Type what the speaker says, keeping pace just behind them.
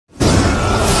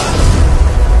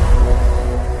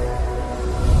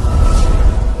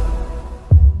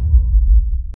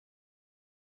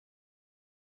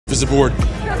the board.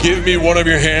 Give me one of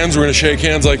your hands. We're gonna shake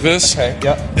hands like this. Okay,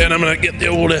 yep. And I'm gonna get the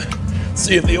old,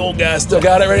 see if the old guy still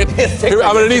got it ready. Here,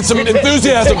 I'm gonna need some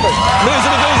enthusiasm. John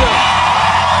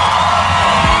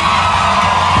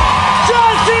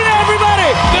Cena,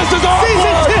 everybody! This is our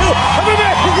Season part. 2 of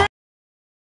American Great.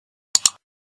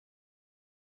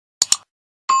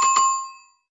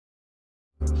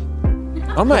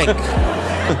 Oh my!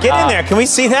 Get in there. Can we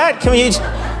see that? Can we?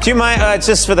 Do you mind?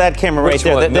 Just for that camera right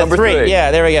there. One? Number three.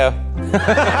 Yeah, there we go.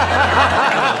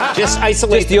 Just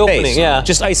isolate Just the opening, face. yeah.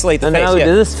 Just isolate the And face. then I would yeah.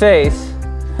 do this face,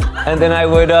 and then I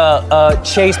would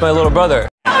chase my little brother.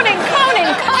 Conan.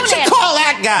 Call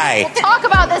that guy. We'll talk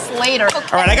about this later. Okay.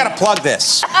 All right, I gotta plug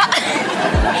this.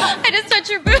 I just touched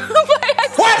your boob.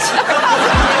 What?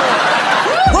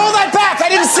 Roll that back. I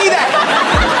didn't see that.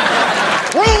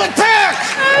 Roll it back.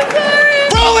 I'm sorry.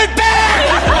 Roll it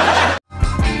back.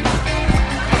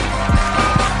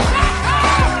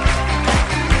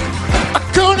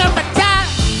 Hakuna Matata,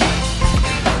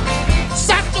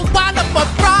 such a wonderful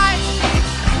bride.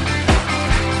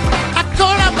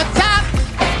 Hakuna Matata,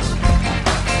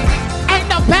 ain't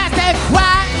no passing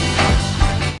by.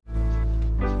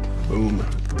 Boom.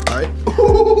 All right.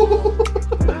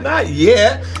 Not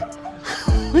yet.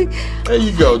 There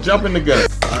you go. Jump in the gun.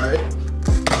 All right.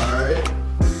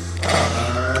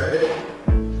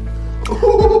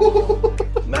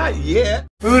 Not yet.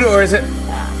 Food or is it?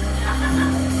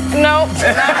 No.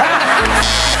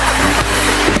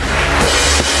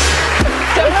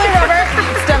 Definitely rubber.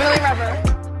 It's definitely rubber.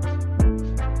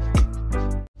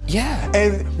 Yeah.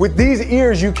 And with these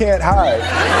ears, you can't hide.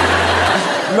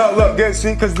 No, look,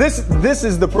 see, because this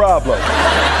is the problem.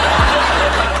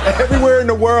 Everywhere in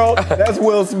the world, that's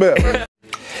Will Smith.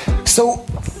 So,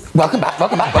 welcome back.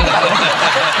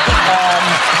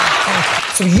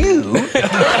 So you've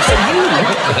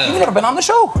never been on the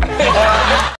show.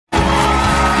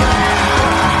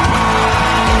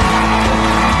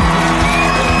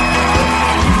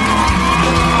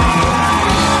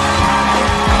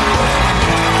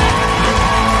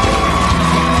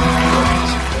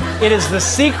 It is the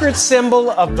secret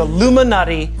symbol of the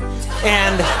Illuminati,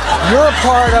 and you're a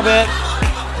part of it,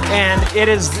 and it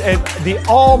is the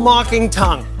all-mocking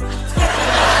tongue.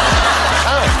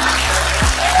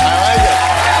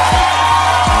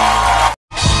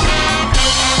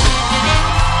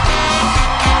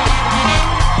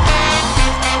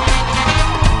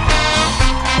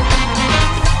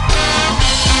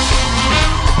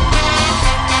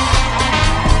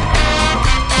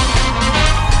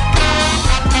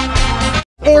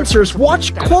 Answers.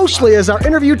 Watch closely as our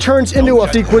interview turns into a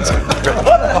sequence. What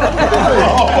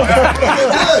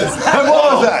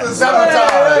was that?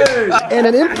 Sabotage. And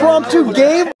an impromptu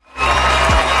game.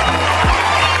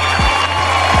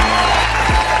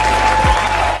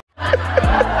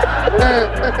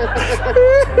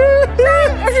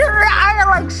 I'm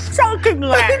like soaking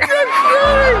wet.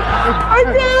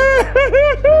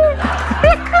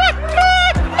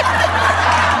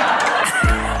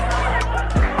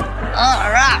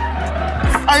 All right.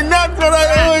 And that's what I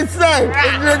always say.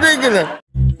 It's ridiculous.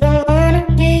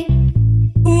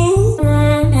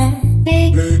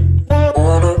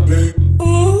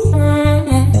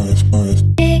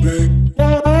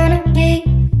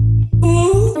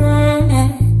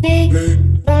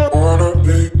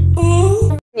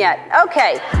 Yet.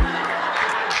 Okay.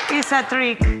 It's a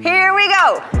trick. Here we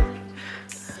go.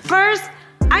 First,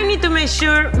 I need to make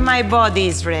sure my body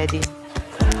is ready.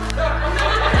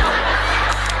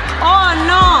 Oh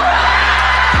no!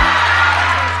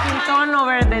 It's been torn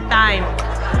over the time.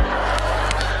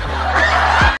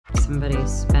 Somebody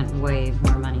spent way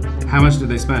more money than How much did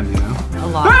they spend, you know? a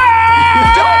lot.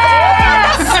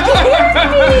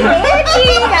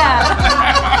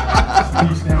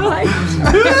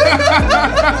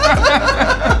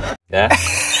 Yeah?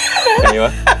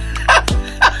 Anyway.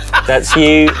 That's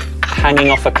you hanging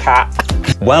off a cat.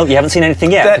 Well, you haven't seen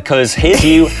anything yet, because here's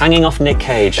you hanging off Nick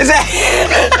Cage.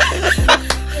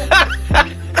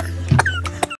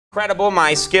 Incredible.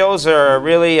 My skills are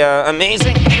really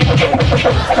amazing.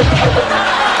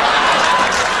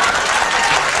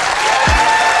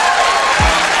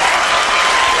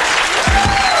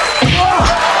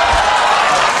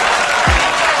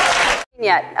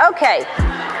 Yet. Okay.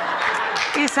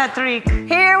 It's a trick.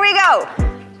 Here we go.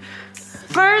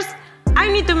 First, I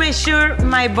need to make sure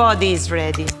my body is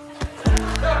ready.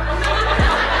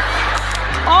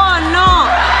 Oh no!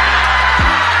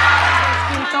 It's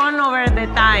been torn over the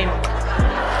time.